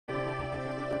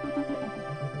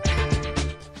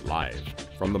Live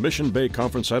from the Mission Bay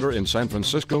Conference Center in San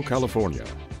Francisco, California,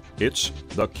 it's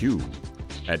theCUBE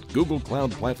at Google Cloud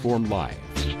Platform Live.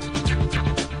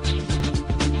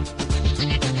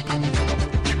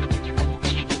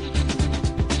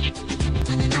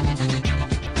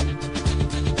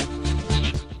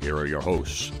 Here are your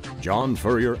hosts, John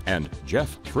Furrier and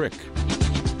Jeff Frick.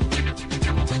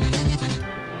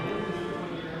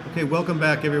 Okay, welcome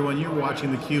back everyone. You're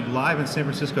watching theCUBE live in San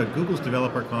Francisco at Google's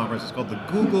developer conference. It's called the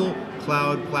Google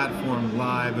Cloud Platform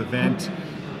Live event.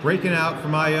 Breaking out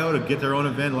from I.O. to get their own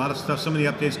event, a lot of stuff, so many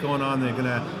updates going on. They're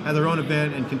gonna have their own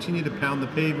event and continue to pound the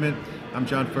pavement. I'm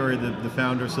John Furrier, the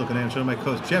founder of SiliconANGLE. My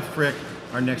co-host Jeff Frick.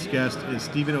 Our next guest is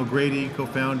Stephen O'Grady,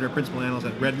 co-founder, principal analyst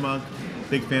at RedMonk.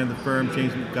 Big fan of the firm,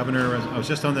 changed governor. I was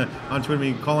just on Twitter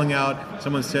meeting calling out.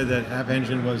 Someone said that App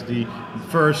Engine was the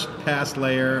first pass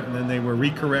layer, and then they were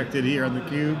recorrected here on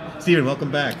theCUBE. Stephen,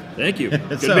 welcome back. Thank you.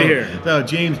 Good to be here. So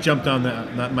James jumped on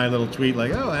my little tweet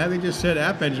like, oh, they just said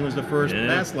App Engine was the first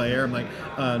pass layer. I'm like,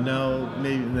 no,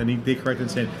 maybe. And then they corrected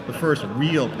and said the first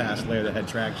real pass layer that had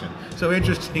traction. So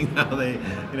interesting how they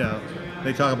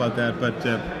talk about that. But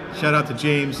shout out to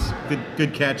James.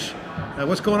 Good catch.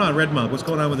 What's going on, RedMonk? What's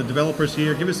going on with the developers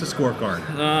here? Give us the scorecard.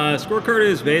 Scorecard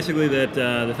is basically that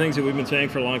the things that we've been saying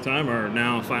for a long time are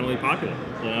now finally popular.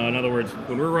 In other words,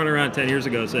 when we were running around 10 years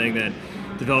ago saying that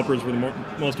developers were the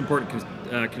most important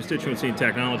constituency in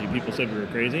technology, people said we were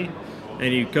crazy.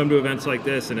 And you come to events like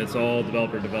this and it's all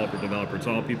developer. It's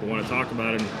all people want to talk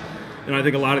about. And I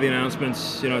think a lot of the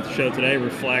announcements at the show today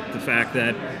reflect the fact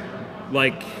that,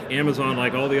 like Amazon,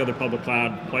 like all the other public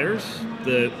cloud players,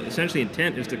 the essentially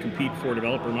intent is to compete for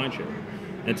developer mindshare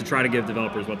and to try to give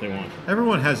developers what they want.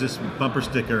 Everyone has this bumper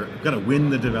sticker, got to win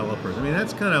the developers. I mean,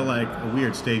 that's kind of like a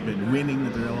weird statement, winning the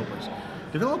developers.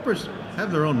 Developers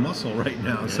have their own muscle right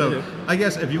now. So I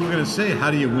guess if you were going to say,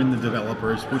 how do you win the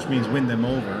developers, which means win them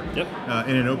over,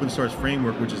 in an open source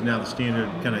framework, which is now the standard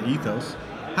kind of ethos,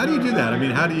 how do you do that? I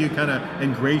mean, how do you kind of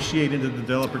ingratiate into the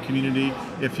developer community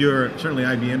if you're, certainly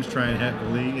IBM's trying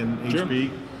heavily and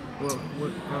HP? Well,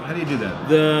 how do you do that?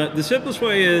 The simplest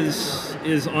way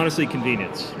is honestly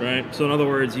convenience, right? So in other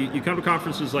words, you come to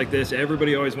conferences like this,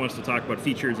 everybody always wants to talk about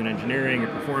features and engineering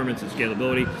and performance and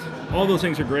scalability. All those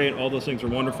things are great, all those things are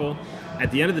wonderful.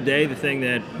 At the end of the day, the thing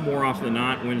that more often than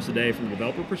not wins the day from a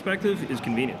developer perspective is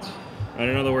convenience. Right?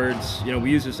 In other words,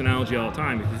 we use this analogy all the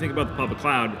time. If you think about the public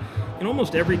cloud, in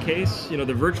almost every case,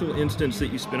 the virtual instance that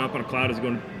you spin up on a cloud is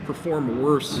going to perform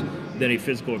worse than a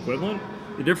physical equivalent.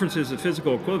 The difference is the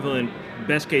physical equivalent,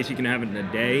 best case you can have it in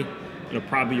a day,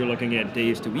 probably you're looking at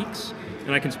days to weeks,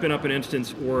 and I can spin up an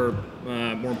instance or,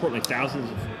 more importantly,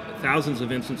 thousands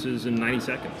of instances in 90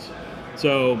 seconds.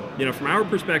 So, from our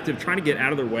perspective, trying to get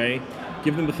out of their way,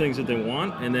 give them the things that they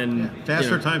want, and then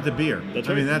faster time to beer. That's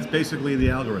right. I mean, that's basically the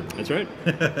algorithm. That's right.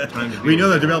 We know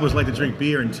that developers like to drink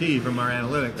beer and tea from our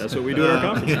analytics. That's what we do at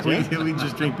our conferences. We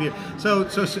just drink beer. So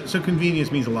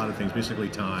convenience means a lot of things. Basically,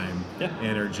 time,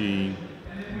 energy,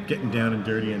 getting down and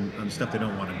dirty on stuff they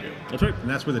don't want to do. That's right. And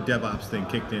that's where the DevOps thing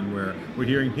kicked in, where we're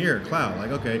hearing here, cloud,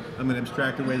 like, okay, I'm going to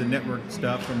abstract away the network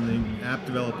stuff from the app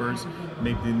developers,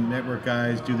 make the network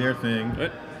guys do their thing.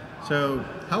 Right. So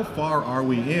how far are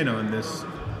we in on this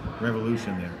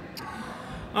revolution there?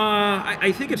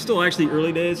 I think it's still actually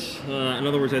early days. In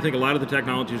other words, I think a lot of the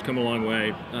technology has come a long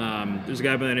way. There's a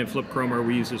guy by the name of Flip Cromer,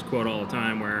 we use this quote all the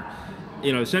time, where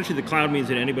essentially the cloud means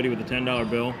that anybody with a $10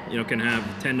 bill can have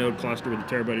a 10-node cluster with a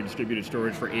terabyte of distributed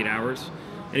storage for 8 hours.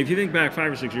 And if you think back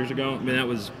 5 or 6 years ago, I mean, that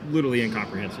was literally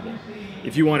incomprehensible.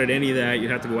 If you wanted any of that,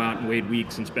 you'd have to go out and wait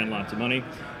weeks and spend lots of money.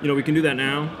 We can do that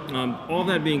now. All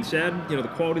that being said, the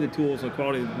quality of the tools and the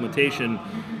quality of the implementation,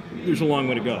 there's a long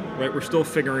way to go, right? We're still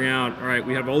figuring out, all right,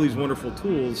 we have all these wonderful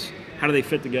tools, how do they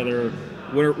fit together?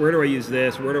 Where do I use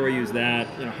this? Where do I use that?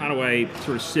 How do I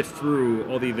sort of sift through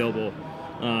all the available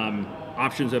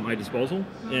options at my disposal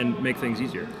and make things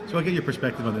easier? So I'll get your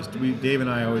perspective on this. Dave and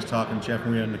I always talk, and Jeff,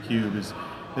 when we're on theCUBE,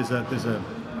 there's a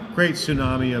great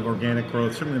tsunami of organic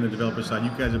growth, certainly on the developer side. You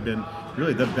guys have been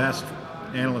really the best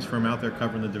analyst firm out there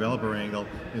covering the developer angle,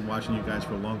 and watching you guys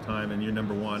for a long time, and you're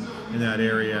number one in that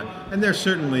area. And they're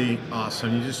certainly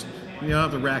awesome. You don't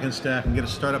have to rack and stack and get a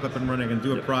startup up and running and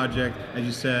do a project. As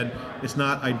you said, it's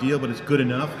not ideal, but it's good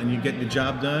enough, and you get the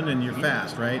job done, and you're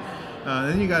fast, right?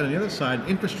 Then you got on the other side,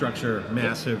 infrastructure,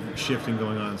 massive shifting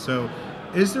going on. So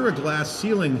is there a glass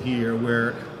ceiling here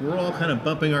where we're all kind of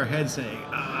bumping our heads saying,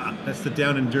 That's the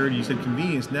down and dirty. You said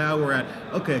convenience. Now we're at,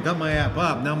 okay, I got my app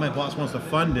up. Now my boss wants to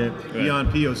fund it beyond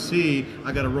POC.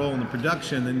 I got to roll in the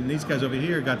production. And these guys over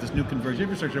here got this new converged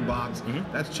infrastructure box.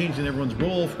 That's changing everyone's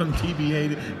role from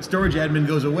DBA to storage admin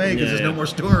goes away because there's no more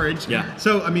storage.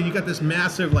 So, I mean, you got this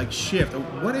massive like shift.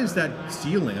 What is that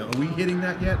ceiling? Are we hitting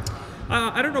that yet?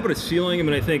 I don't know about a ceiling. I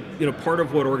mean, I think, part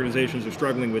of what organizations are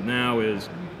struggling with now is,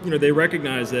 they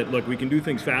recognize that, look, we can do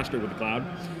things faster with the cloud.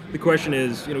 The question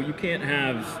is, you can't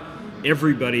have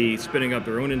everybody spinning up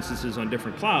their own instances on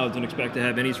different clouds and expect to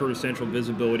have any sort of central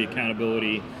visibility,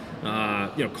 accountability,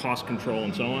 cost control,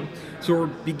 and so on. So we're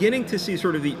beginning to see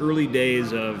sort of the early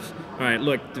days of, all right,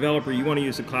 look, developer, you want to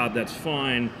use the cloud, that's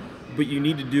fine, but you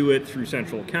need to do it through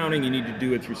central accounting, you need to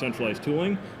do it through centralized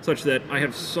tooling, such that I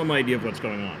have some idea of what's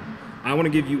going on. I want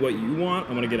to give you what you want,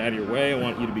 I want to get out of your way, I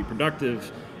want you to be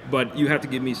productive, but you have to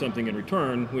give me something in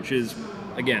return, which is,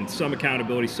 again, some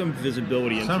accountability, some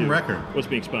visibility into what's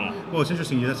being spun on. Well, it's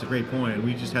interesting. That's a great point.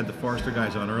 We just had the Forrester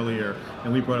guys on earlier,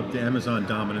 and we brought up the Amazon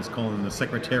dominance, calling them the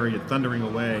Secretariat thundering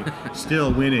away,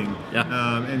 still winning.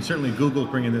 And certainly Google's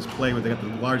bringing this play where they got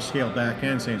the large-scale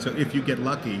back-end saying, so if you get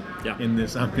lucky in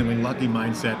this I'm feeling lucky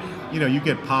mindset, you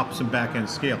get pops and back-end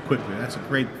scale quickly. That's a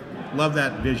great, love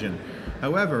that vision.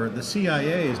 However, the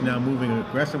CIA is now moving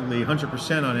aggressively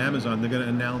 100% on Amazon. They're going to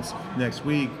announce next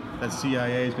week that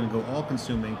CIA is going to go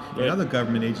all-consuming. Another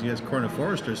government agency, as according to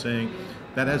Forrester, saying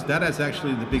that is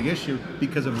actually the big issue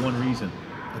because of one reason: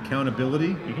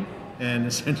 accountability and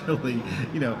essentially,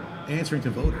 answering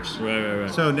to voters. Right.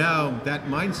 So now that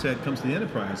mindset comes to the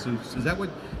enterprise. So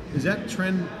is that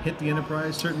trend hit the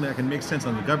enterprise? Certainly, that can make sense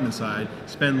on the government side.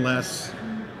 Spend less,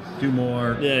 do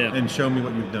more, and show me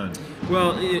what you've done.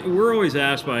 Well, we're always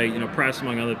asked by press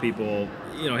among other people,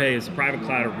 hey, is the private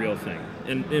cloud a real thing?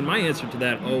 And my answer to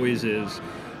that always is,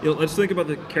 let's think about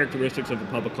the characteristics of the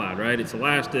public cloud, right? It's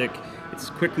elastic, it's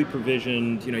quickly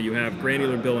provisioned, you have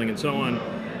granular billing and so on.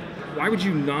 Why would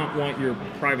you not want your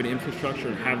private infrastructure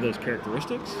to have those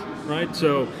characteristics, right?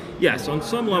 So yes, on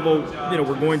some level,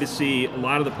 we're going to see a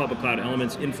lot of the public cloud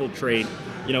elements infiltrate.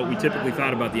 We typically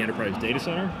thought about the enterprise data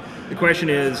center. The question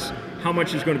is, how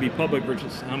much is going to be public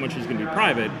versus how much is going to be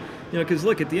private? Because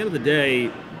look, at the end of the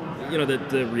day,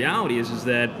 the reality is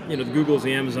that the Googles,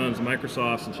 the Amazons, the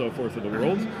Microsofts, and so forth of the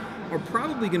world are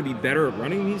probably going to be better at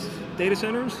running these data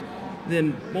centers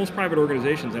than most private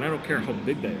organizations, and I don't care how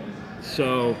big they are.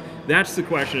 So that's the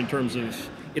question in terms of,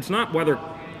 it's not whether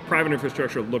private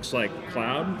infrastructure looks like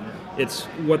cloud, it's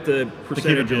what the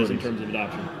percentage is in terms of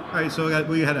adoption. All right, so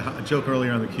we had a joke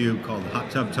earlier on theCUBE called Hot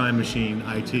Tub Time Machine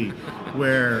IT,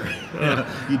 where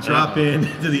you drop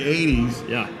into the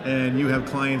 80s and you have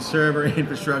client server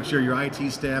infrastructure, your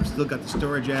IT staff still got the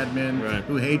storage admin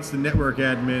who hates the network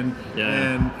admin,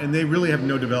 and they really have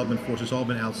no development force. It's all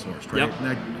been outsourced, right? And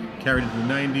that carried into the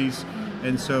 90s.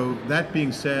 And so that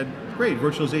being said, great,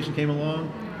 virtualization came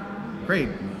along. Great,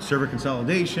 server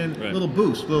consolidation, little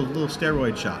boost, little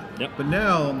steroid shot. But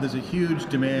now there's a huge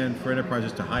demand for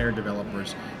enterprises to hire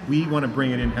developers. We want to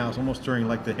bring it in-house, almost during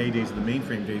like the heydays of the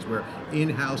mainframe days, where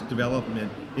in-house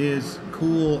development is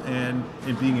cool and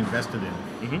being invested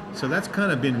in. So that's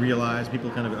kind of been realized, people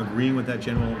kind of agreeing with that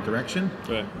general direction.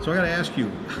 So I got to ask you,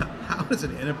 how does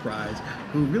an enterprise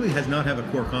who really has not have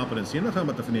a core competency, I'm not talking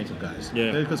about the financial guys,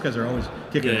 those guys are always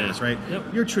kicking ass, right?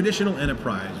 Your traditional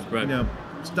enterprise,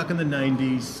 stuck in the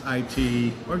 90s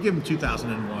IT, or give them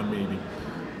 2001 maybe,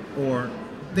 or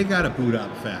they got to boot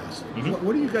up fast.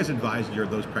 What do you guys advise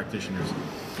those practitioners?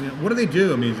 What do they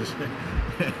do? I mean,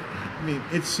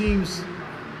 it seems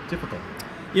difficult.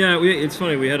 Yeah, it's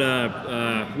funny. We had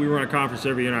we run a conference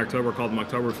every year in October called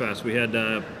Mocktoberfest. We had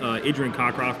Adrian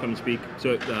Cockcroft come and speak.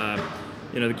 So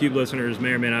the CUBE listeners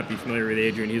may or may not be familiar with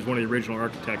Adrian. He's one of the original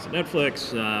architects at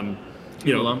Netflix.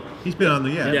 He's been on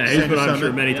the he's been on, I'm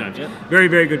sure, many times. Very,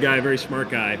 very good guy, very smart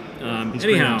guy. He's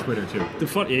great on Twitter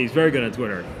too. He's very good on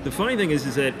Twitter. The funny thing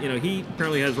is that he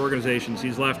apparently has organizations.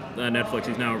 He's left Netflix.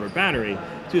 He's now over at Battery.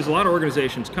 So he has a lot of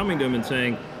organizations coming to him and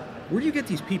saying, "Where do you get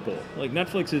these people? Like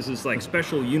Netflix is this like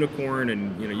special unicorn,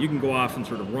 and you can go off and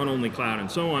sort of run only cloud and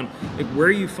so on. Like, where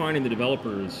are you finding the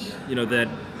developers that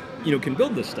can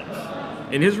build this stuff?"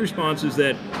 And his response is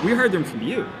that we hired them from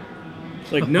you.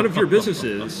 Like, none of your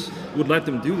businesses would let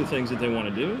them do the things that they want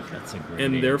to do. That's a great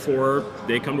and therefore,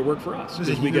 they come to work for us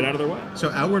because we get out of their way.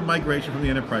 So outward migration from the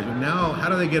enterprise, but now how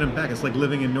do they get them back? It's like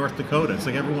living in North Dakota. It's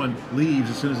like everyone leaves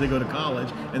as soon as they go to college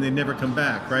and they never come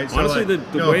back, right? So honestly,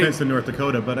 no offense to North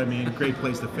Dakota, but I mean, great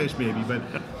place to fish maybe. But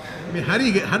I mean, how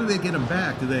do they get them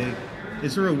back?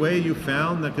 Is there a way you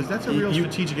found that? Because that's a real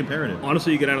strategic imperative.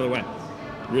 Honestly, you get out of the way.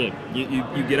 Really,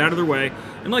 you get out of their way,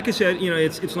 and like I said,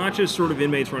 it's not just sort of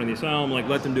inmates running the asylum, like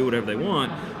let them do whatever they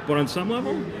want, but on some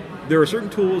level, there are certain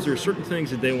tools, there are certain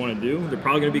things that they want to do. They're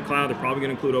probably going to be cloud, they're probably going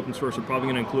to include open source, they're probably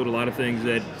going to include a lot of things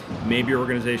that maybe your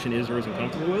organization is or isn't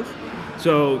comfortable with.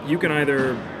 So you can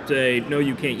either say, no,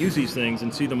 you can't use these things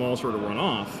and see them all sort of run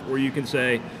off, or you can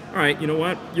say, all right, you know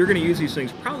what, you're going to use these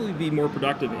things, probably be more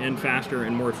productive and faster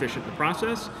and more efficient in the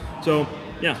process. So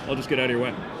yeah, I'll just get out of your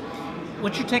way.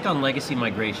 What's your take on legacy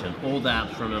migration? Old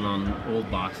apps running on old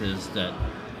boxes that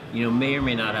may or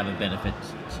may not have a benefit.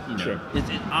 Sure.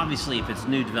 Obviously, if it's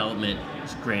new development,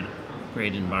 it's great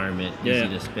environment, easy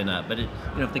to spin up. But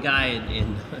if the guy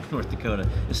in North Dakota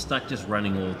is stuck just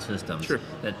running old systems, sure.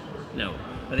 that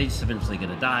are they just eventually going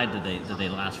to die? Do they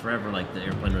last forever, like the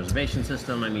airplane reservation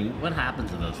system? I mean, what happens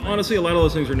to those things? Honestly, a lot of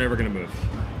those things are never going to move.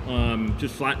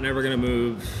 Just flat, never going to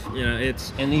move.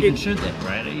 Should they,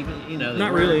 right? Even,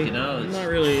 not really. Not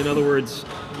really. In other words,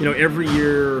 every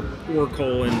year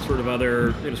Oracle and sort of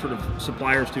other sort of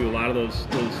suppliers to a lot of those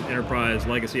enterprise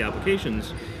legacy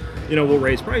applications, will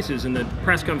raise prices, and the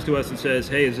press comes to us and says,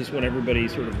 hey, is this when everybody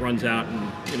sort of runs out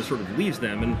and sort of leaves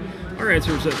them? And our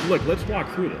answer is, look, let's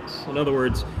walk through this. In other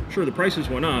words, sure, the prices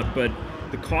went up, but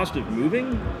the cost of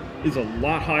moving is a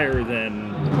lot higher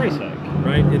than the price hike,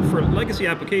 right? And for legacy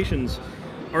applications,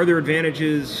 are there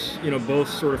advantages, both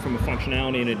sort of from a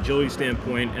functionality and agility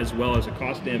standpoint as well as a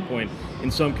cost standpoint,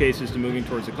 in some cases, to moving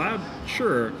towards the cloud?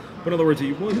 Sure, but in other words, are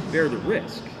you willing to bear the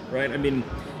risk, right? I mean,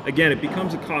 again, it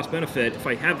becomes a cost benefit. If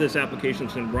I have this application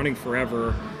that's been running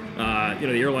forever,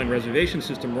 the airline reservation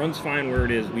system runs fine where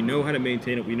it is, we know how to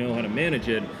maintain it, we know how to manage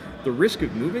it, the risk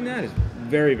of moving that is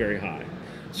very, very high.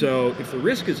 So if the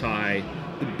risk is high,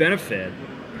 the benefit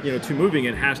to moving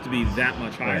it has to be that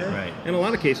much higher. Right. In a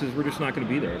lot of cases, we're just not going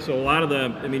to be there. So a lot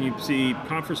of you see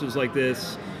conferences like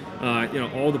this,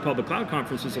 all the public cloud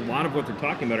conferences, a lot of what they're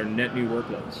talking about are net new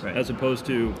workloads, right, as opposed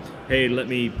to, hey, let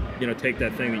me, take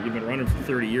that thing that you've been running for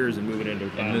 30 years and move it into a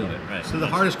cloud. Right. So the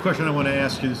hardest question I want to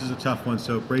ask you, this is a tough one,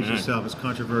 so brace yourself, it's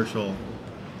controversial.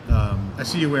 I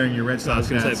see you wearing your Red Sox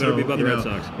hat. Better be about the Red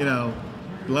Sox.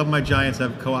 Love my Giants.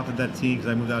 I've co-opted that team because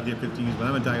I moved out here 15 years, but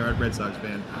I'm a diehard Red Sox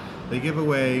fan. They give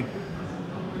away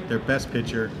their best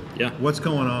pitcher. Yeah. What's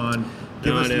going on?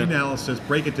 Give us the analysis.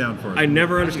 Break it down for us. I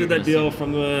never understood that deal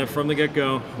from the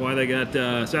get-go. Why they got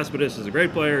Cespedes is a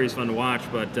great player. He's fun to watch,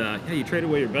 but you trade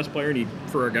away your best player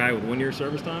for a guy with 1 year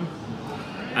service time.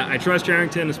 I trust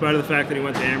Charrington in spite of the fact that he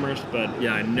went to Amherst, but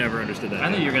I never understood that. I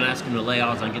thought you were going to ask him to lay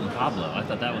odds on getting Pablo. I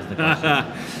thought that was the question.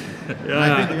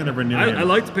 I think they're going to renew him. I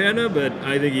liked Panda, but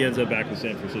I think he ends up back with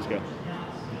San Francisco.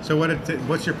 So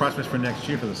what's your prospects for next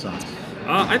year for the Sox?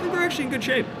 I think they're actually in good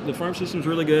shape. The farm system's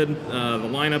really good. The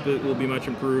lineup will be much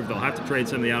improved. They'll have to trade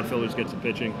some of the outfielders, get some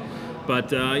pitching.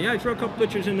 But I throw a couple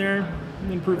pitchers in there,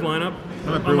 improved lineup.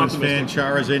 I'm a Bruins fan.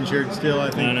 Chara's injured still. I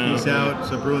think he's out,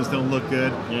 so Bruins don't look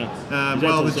good. Yeah.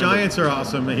 Well, the Giants are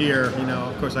awesome here.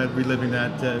 Of course, I'm reliving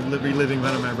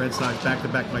one of my Red Sox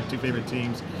back-to-back, my two favorite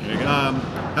teams. There you go.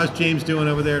 How's James doing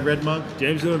over there at RedMonk?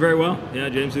 James doing very well. Yeah,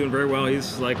 James doing very well.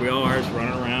 He's like we all are, just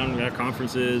running around. We got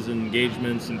conferences and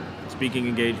engagements and speaking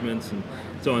engagements and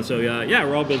so on. So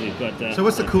we're all busy. But so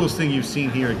what's the coolest thing you've seen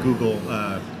here at Google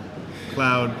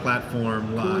Cloud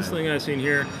Platform Live? Coolest thing I've seen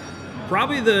here,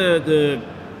 probably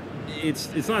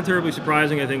it's not terribly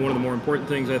surprising. I think one of the more important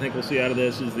things I think we'll see out of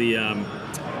this is the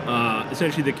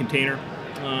essentially the container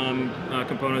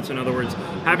components. In other words,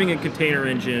 having a container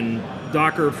engine,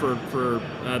 Docker for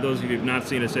those of you who've not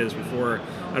seen us say this before,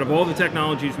 out of all the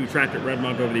technologies we've tracked at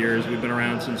RedMonk over the years, we've been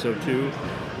around since 2002.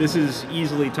 This is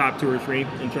easily top 2 or 3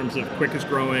 in terms of quickest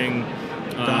growing.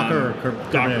 Docker or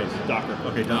Kubernetes? Docker.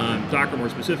 Okay, Docker. Docker more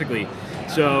specifically.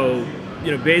 So,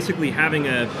 basically having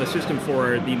a system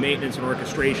for the maintenance and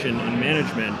orchestration and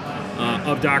management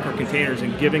of Docker containers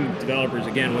and giving developers,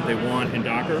 again, what they want in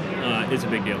Docker is a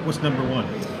big deal. What's number one,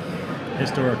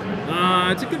 historically?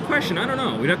 It's a good question. I don't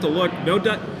know. We'd have to look.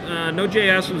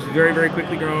 Node.js was very, very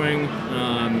quickly growing.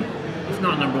 It's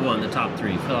not number one, the top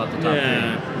 3. Fill out the top 3.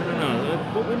 I don't know.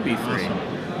 What would be 3? Awesome.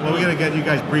 Well, we're going to get you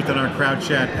guys briefed on our Crowd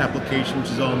Chat application,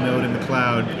 which is all Node in the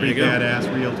cloud. Pretty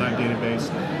badass, real-time database.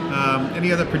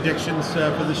 Any other predictions for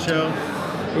the show?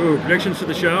 Ooh, predictions for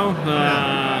the show?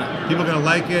 People are going to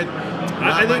like it?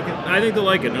 I think they'll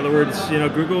like it. In other words,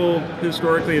 Google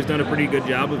historically has done a pretty good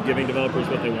job of giving developers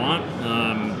what they want.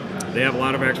 They have a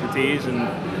lot of expertise, and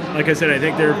like I said, I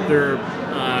think they're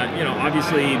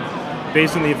obviously,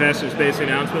 based on the investor space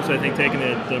announcements, I think taking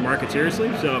the market seriously.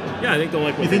 So I think they'll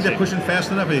like what you think they're pushing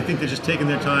fast enough, or do you think they're just taking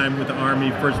their time with the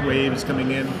Army, first wave is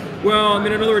coming in? Well,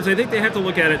 in other words, I think they have to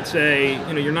look at it and say,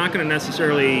 you're not going to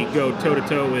necessarily go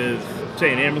toe-to-toe with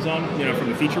say, an Amazon, from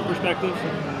the feature perspective.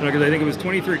 Because I think it was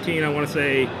 2013, I want to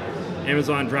say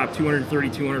Amazon dropped 230,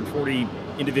 240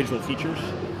 individual features.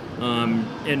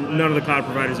 And none of the cloud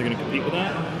providers are going to compete with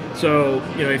that. So,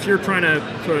 if you're trying to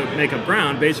sort of make up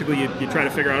ground, basically you try to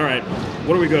figure out, all right,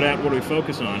 what are we good at? What do we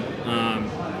focus on?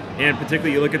 And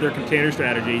particularly, you look at their container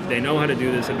strategy. They know how to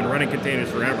do this. They've been running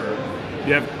containers forever.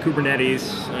 You have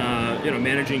Kubernetes,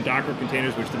 managing Docker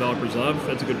containers, which developers love.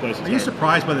 That's a good place to start. Are you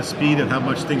surprised by the speed of how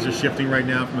much things are shifting right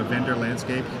now from a vendor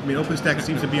landscape? I mean, OpenStack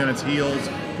seems to be on its heels.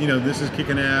 This is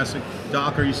kicking ass.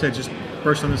 Docker, you said, just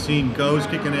burst on the scene. Go's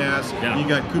kicking ass. Yeah. You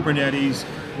got Kubernetes.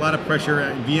 A lot of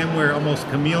pressure. VMware almost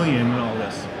chameleon in all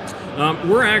this.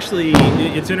 We're actually,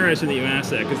 it's interesting that you asked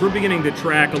that, because we're beginning to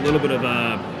track a little bit of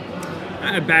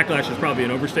backlash is probably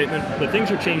an overstatement, but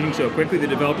things are changing so quickly. The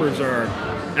developers are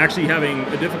actually having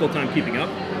a difficult time keeping up,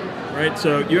 right?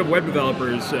 So you have web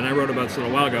developers, and I wrote about this a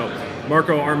little while ago.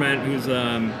 Marco Arment, who's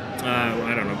I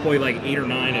don't know, probably like 8 or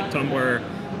 9 at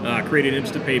Tumblr, created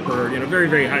Instapaper, very,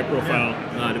 very high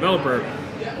profile developer,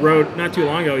 wrote not too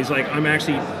long ago, he's like, I'm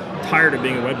actually tired of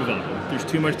being a web developer. There's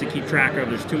too much to keep track of,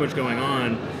 there's too much going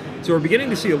on. So we're beginning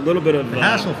to see a little bit of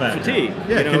hassle factor. Fatigue.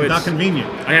 Yeah, it's not convenient.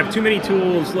 I have too many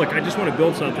tools. Look, I just want to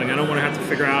build something. I don't want to have to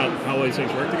figure out how all these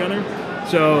things work together.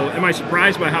 So am I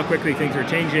surprised by how quickly things are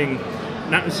changing?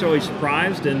 Not necessarily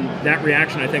surprised, and that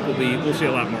reaction I think we'll see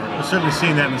a lot more of. We're certainly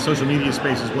seeing that in the social media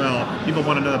space as well. People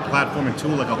want another platform and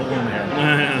tool like a hole in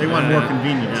there. They want more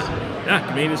convenience. Yeah,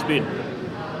 convenience, speed.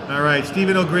 All right,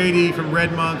 Stephen O'Grady from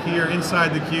RedMonk here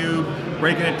inside theCUBE,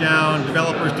 breaking it down.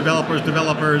 Developers.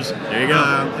 There you go.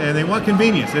 And they want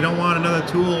convenience. They don't want another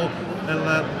tool and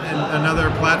another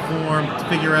platform to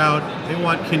figure out. They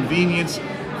want convenience,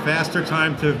 faster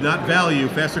time to, not value,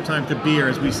 faster time to beer,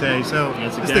 as we say. So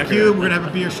That's it's exactly theCUBE. right. We're going to have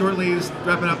a beer shortly. It's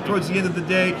wrapping up towards the end of the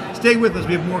day. Stay with us.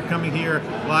 We have more coming here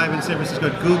live in San Francisco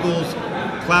at Google's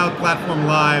Cloud Platform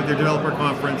Live, their developer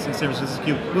conference in San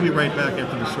Francisco. We'll be right back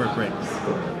after this short break.